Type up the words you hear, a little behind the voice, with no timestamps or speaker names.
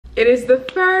It is the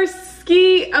first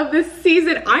ski of the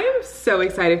season. I am so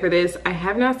excited for this. I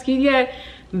have not skied yet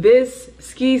this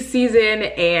ski season,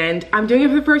 and I'm doing it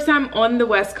for the first time on the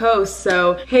West Coast.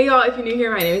 So hey y'all, if you're new here,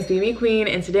 my name is Demi Queen,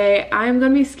 and today I'm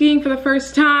gonna be skiing for the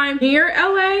first time near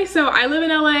LA. So I live in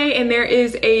LA, and there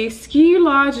is a ski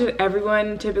lodge that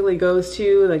everyone typically goes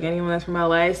to, like anyone that's from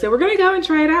LA. So we're gonna go and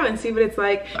try it out and see what it's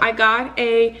like. I got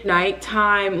a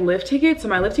nighttime lift ticket, so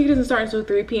my lift ticket doesn't start until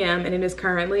 3 p.m. and it is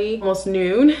currently almost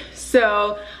noon.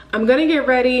 So I'm gonna get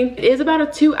ready. It is about a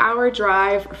 2-hour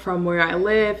drive from where I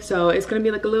live, so it's gonna be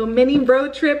like a little mini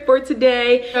road trip for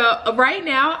today. So right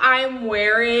now I'm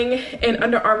wearing an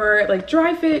Under Armour like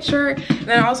dry fit shirt,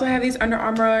 and I also have these Under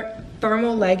Armour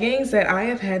thermal leggings that I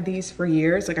have had these for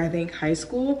years, like I think high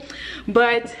school.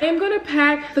 But I'm gonna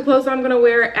pack the clothes that I'm gonna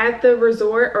wear at the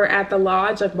resort or at the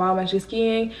lodge, like while I'm actually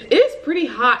skiing. It is pretty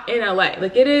hot in LA,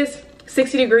 like it is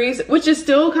 60 degrees, which is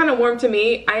still kind of warm to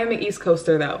me. I am an East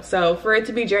Coaster though, so for it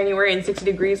to be January and 60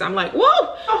 degrees, I'm like,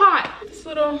 whoa, so hot. This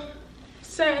little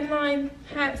satin line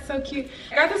hat, so cute.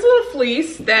 I got this little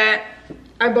fleece that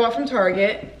I bought from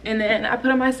Target, and then I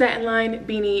put on my satin line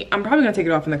beanie. I'm probably gonna take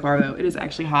it off in the car though. It is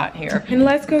actually hot here. And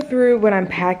let's go through what I'm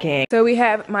packing. So we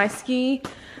have my ski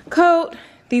coat.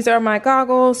 These are my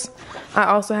goggles. I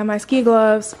also have my ski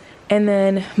gloves. And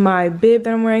then my bib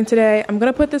that I'm wearing today. I'm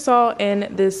gonna put this all in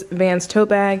this Vans tote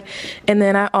bag. And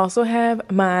then I also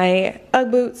have my Ugg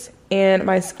boots, and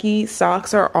my ski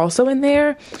socks are also in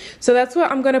there. So that's what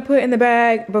I'm gonna put in the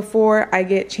bag before I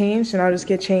get changed, and I'll just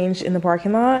get changed in the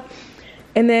parking lot.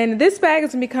 And then this bag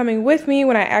is gonna be coming with me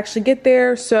when I actually get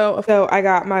there. So I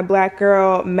got my Black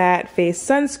Girl matte face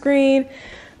sunscreen.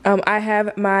 I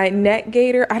have my neck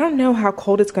gaiter. I don't know how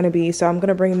cold it's gonna be, so I'm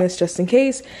gonna bring this just in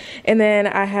case. And then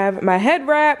I have my head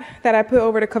wrap that I put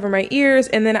over to cover my ears.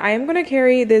 And then I am gonna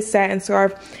carry this satin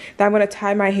scarf that I'm gonna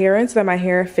tie my hair in so that my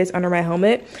hair fits under my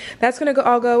helmet. That's gonna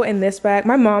all go in this bag.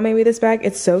 My mom made me this bag.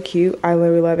 It's so cute. I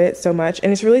literally love it so much.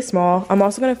 And it's really small. I'm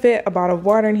also gonna fit a bottle of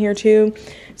water in here too,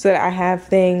 so that I have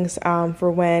things for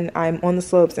when I'm on the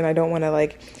slopes and I don't wanna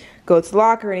like go to the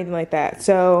locker or anything like that.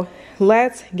 So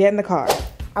let's get in the car.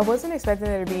 I wasn't expecting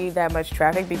there to be that much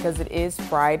traffic because it is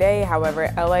Friday.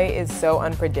 However, LA is so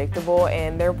unpredictable,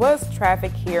 and there was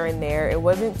traffic here and there. It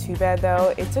wasn't too bad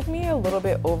though. It took me a little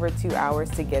bit over 2 hours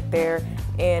to get there,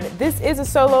 and this is a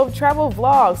solo travel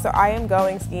vlog, so I am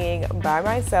going skiing by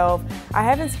myself. I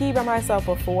haven't skied by myself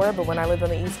before, but when I lived on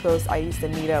the East Coast, I used to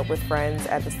meet up with friends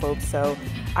at the slopes, so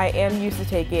I am used to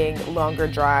taking longer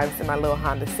drives in my little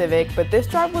Honda Civic, but this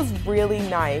drive was really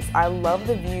nice. I love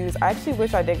the views. I actually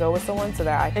wish I did go with someone so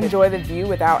that I could enjoy the view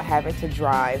without having to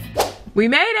drive. We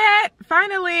made it!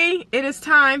 Finally! It is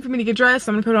time for me to get dressed.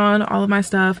 I'm gonna put on all of my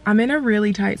stuff. I'm in a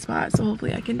really tight spot, so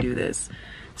hopefully I can do this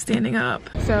standing up.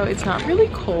 So it's not really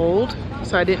cold,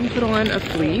 so I didn't put on a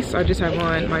fleece. I just have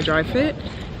on my dry fit,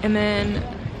 and then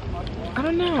I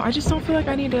don't know, I just don't feel like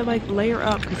I need to like layer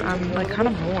up because I'm like kind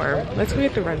of warm. Let's go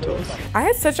get the rentals. I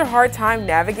had such a hard time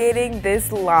navigating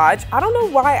this lodge. I don't know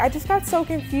why, I just got so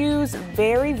confused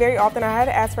very often. I had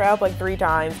to ask for help like 3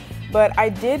 times, but I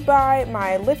did buy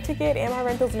my lift ticket and my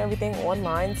rentals and everything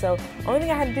online. So only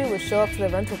thing I had to do was show up to the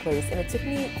rental place, and it took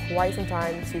me quite some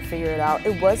time to figure it out.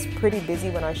 It was pretty busy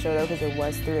when I showed up because it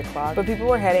was 3 o'clock, but people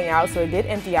were heading out, so it did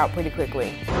empty out pretty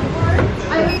quickly.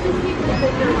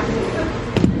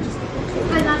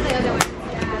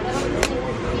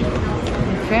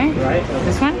 Okay,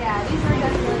 this one?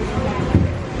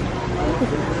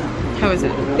 How is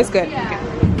it? It's good.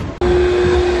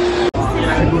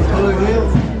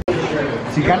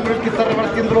 Si Carlos es que está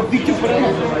repartiendo los bichos por allá.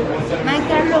 Ay,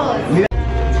 Carlos.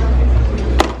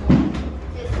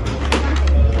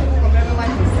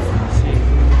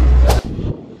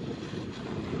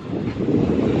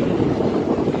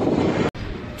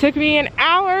 Took me an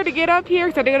hour to get up here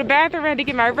because I had to go to the bathroom, I had to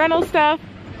get my rental stuff.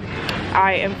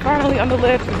 I am finally on the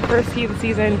lift, first ski of the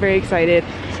season, very excited.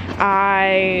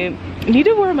 I need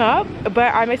to warm up,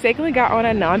 but I mistakenly got on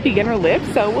a non-beginner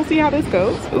lift, so we'll see how this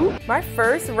goes. Ooh. My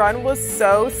first run was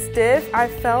so stiff. I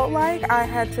felt like I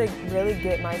had to really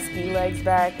get my ski legs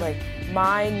back. Like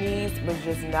my knees was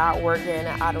just not working.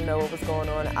 I don't know what was going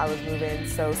on. I was moving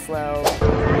so slow.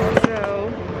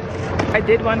 So I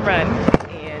did one run.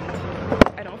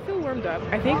 Up.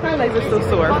 I think my legs are still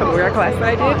sore from the workout class that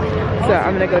I did, so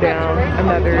I'm gonna go down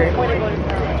another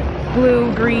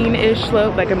blue-greenish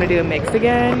slope. Like I'm gonna do a mix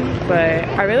again, but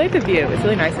I really like the view. It's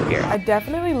really nice up here. I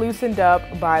definitely loosened up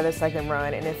by the second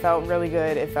run, and it felt really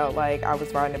good. It felt like I was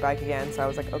riding a bike again, so I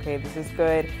was like, okay, this is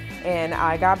good. and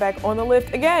I got back on the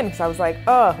lift again because I was like,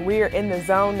 oh, we are in the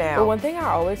zone now. But one thing I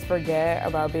always forget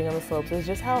about being on the slopes is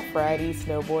just how fratty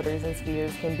snowboarders and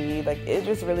skiers can be. Like, it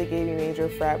just really gave me major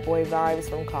frat boy vibes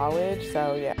from college,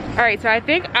 so yeah. All right, so I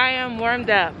think I am warmed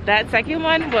up. That second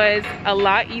one was a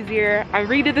lot easier. I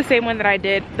redid the same one that I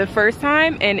did the first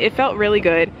time, and it felt really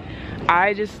good.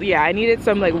 I needed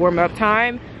some like warm up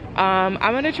time. I'm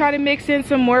gonna try to mix in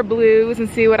some more blues and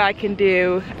see what I can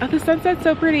do. Oh, the sunset's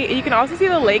so pretty. And you can also see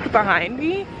the lake behind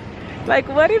me. Like,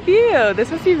 what a view.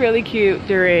 This must be really cute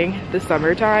during the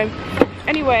summertime.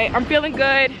 Anyway, I'm feeling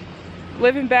good,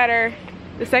 living better.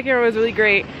 The second one was really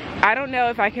great. I don't know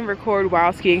if I can record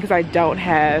while skiing because I don't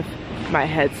have my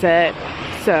headset.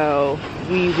 So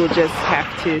we will just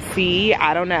have to see.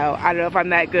 I don't know if I'm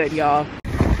that good, y'all.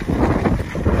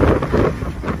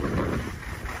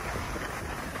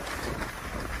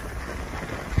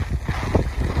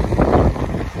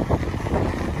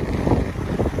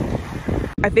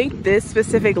 I think this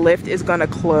specific lift is gonna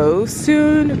close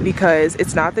soon because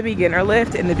it's not the beginner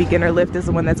lift, and the beginner lift is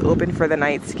the one that's open for the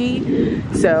night ski.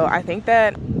 So I think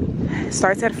that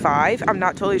starts at 5. I'm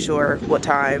not totally sure what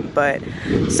time, but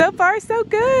so far so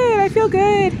good. I feel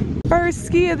good. First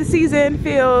ski of the season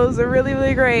feels really,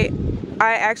 really great.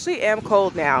 I actually am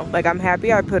cold now. Like, I'm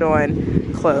happy I put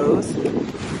on clothes,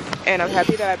 and I'm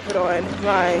happy that I put on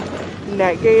my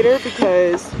neck gaiter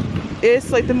because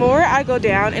it's like the more I go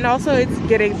down, and also it's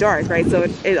getting dark, right? So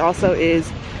it also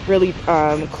is really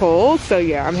cold. So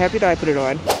yeah, I'm happy that I put it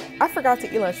on. I forgot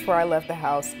to eat lunch before I left the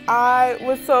house. I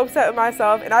was so upset with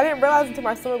myself, and I didn't realize until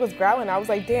my stomach was growling. I was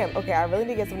like, damn, okay, I really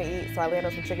need to get something to eat. So I landed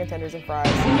on some chicken tenders and fries.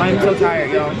 I'm so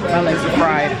tired, y'all. My legs are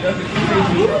fried.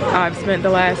 I've spent the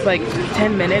last like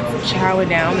 10 minutes chowing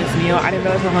down this meal. I didn't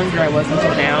realize how hungry I was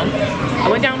until now. I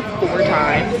went down 4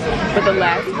 times, but the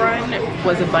last run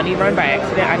was a bunny run by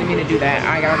accident. I didn't mean to do that.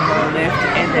 I got on the lift,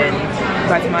 and then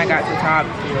by the time I got to the top,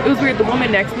 it was weird. The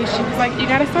woman next to me, she was like, you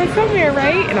gotta start somewhere,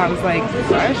 right? And I was like,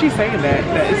 why is she saying that?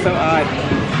 That is so odd.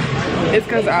 It's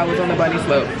because I was on the bunny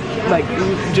slope. Like,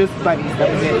 just bunnies, that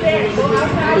was it.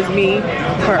 It was me,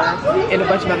 her, and a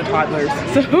bunch of other toddlers.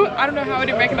 So I don't know how I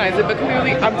didn't recognize it, but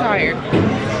clearly I'm tired.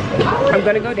 I'm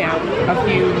gonna go down a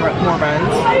few more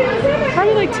runs,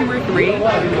 probably like 2 or 3,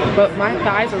 but my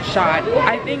thighs are shot.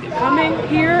 I think coming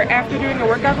here after doing a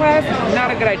workout class,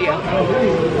 not a good idea.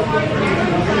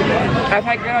 I've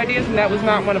had good ideas, and that was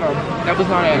not one of them. That was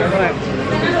not it.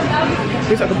 But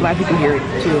there's other black people here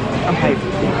too. I'm hyped.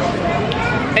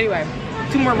 Anyway,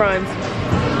 2 more runs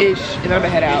ish, and then I'm gonna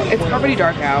head out. It's already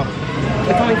dark out.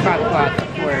 It's only 5 o'clock, of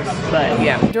course, but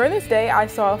yeah. During this day, I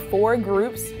saw 4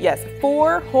 groups, yes,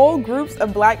 4 whole groups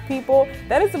of black people.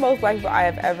 That is the most black people I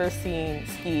have ever seen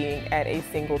skiing at a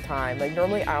single time. Like,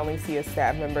 normally I only see a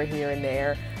staff member here and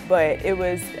there, but it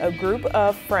was a group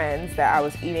of friends that I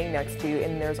was eating next to,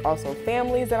 and there's also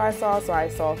families that I saw. So I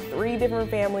saw 3 different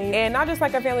families, and not just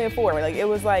like a family of 4, like it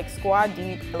was like squad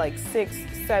deep, like 6,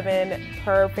 7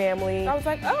 per family. I was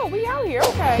like, oh, we out here,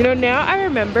 okay. You know, now I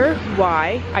remember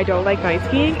why I don't like night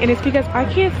skiing, and it's because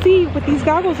I can't see with these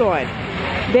goggles on.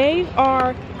 They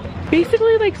are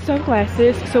basically like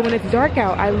sunglasses, so when it's dark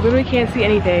out, I literally can't see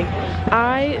anything.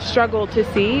 I struggle to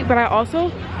see, but I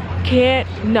also can't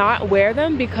not wear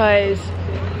them because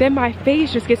then my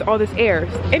face just gets all this air.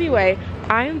 Anyway,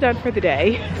 I am done for the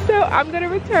day, so I'm gonna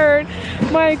return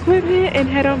my equipment and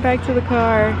head on back to the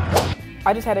car.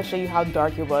 I just had to show you how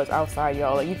dark it was outside,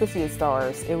 y'all. Like, you could see the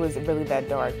stars. It was really that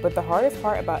dark. But the hardest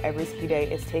part about every ski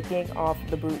day is taking off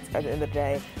the boots at the end of the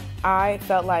day. I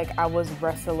felt like I was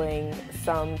wrestling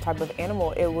some type of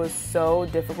animal. It was so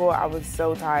difficult. I was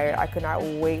so tired. I could not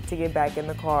wait to get back in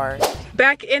the car.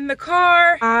 Back in the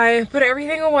car, I put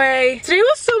everything away. Today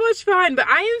was so much fun, but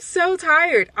I am so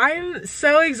tired. I am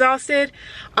so exhausted.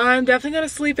 I'm definitely gonna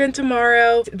sleep in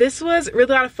tomorrow. This was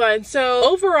really a lot of fun. So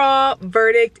overall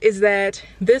verdict is that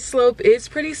this slope is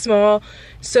pretty small.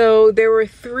 So there were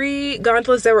 3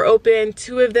 gondolas that were open.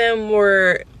 2 of them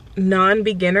were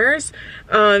non-beginners.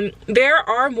 There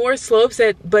are more slopes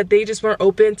but they just weren't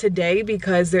open today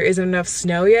because there isn't enough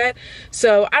snow yet.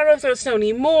 So I don't know if there's snow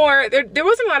anymore. There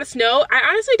wasn't a lot of snow. I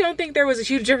honestly don't think there was a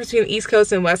huge difference between the East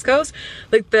Coast and West Coast.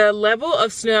 Like, the level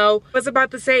of snow was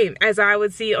about the same as I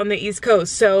would see on the East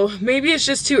Coast. So maybe it's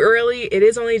just too early. It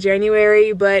is only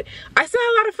January, but I still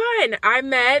had a lot of fun. I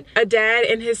met a dad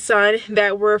and his son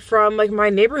that were from like my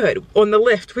neighborhood on the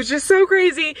lift, which is so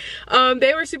crazy.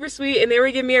 They were super sweet, and they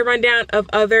were giving me a rundown of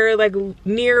other like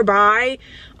nearby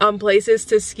places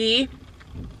to ski.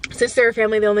 Since they're a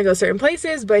family, they only go certain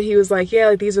places, but he was like, yeah,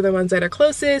 like these are the ones that are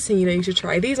closest, and you know, you should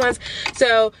try these ones.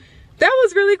 So that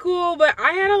was really cool, but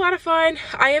I had a lot of fun.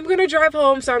 I am gonna drive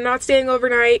home, so I'm not staying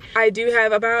overnight. I do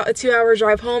have about a 2-hour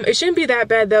drive home. It shouldn't be that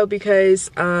bad though, because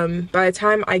by the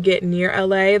time I get near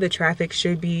LA, the traffic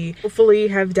should be hopefully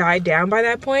have died down by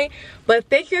that point. But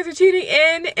thank you guys for tuning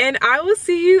in, and I will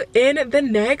see you in the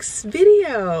next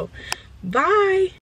video. Bye.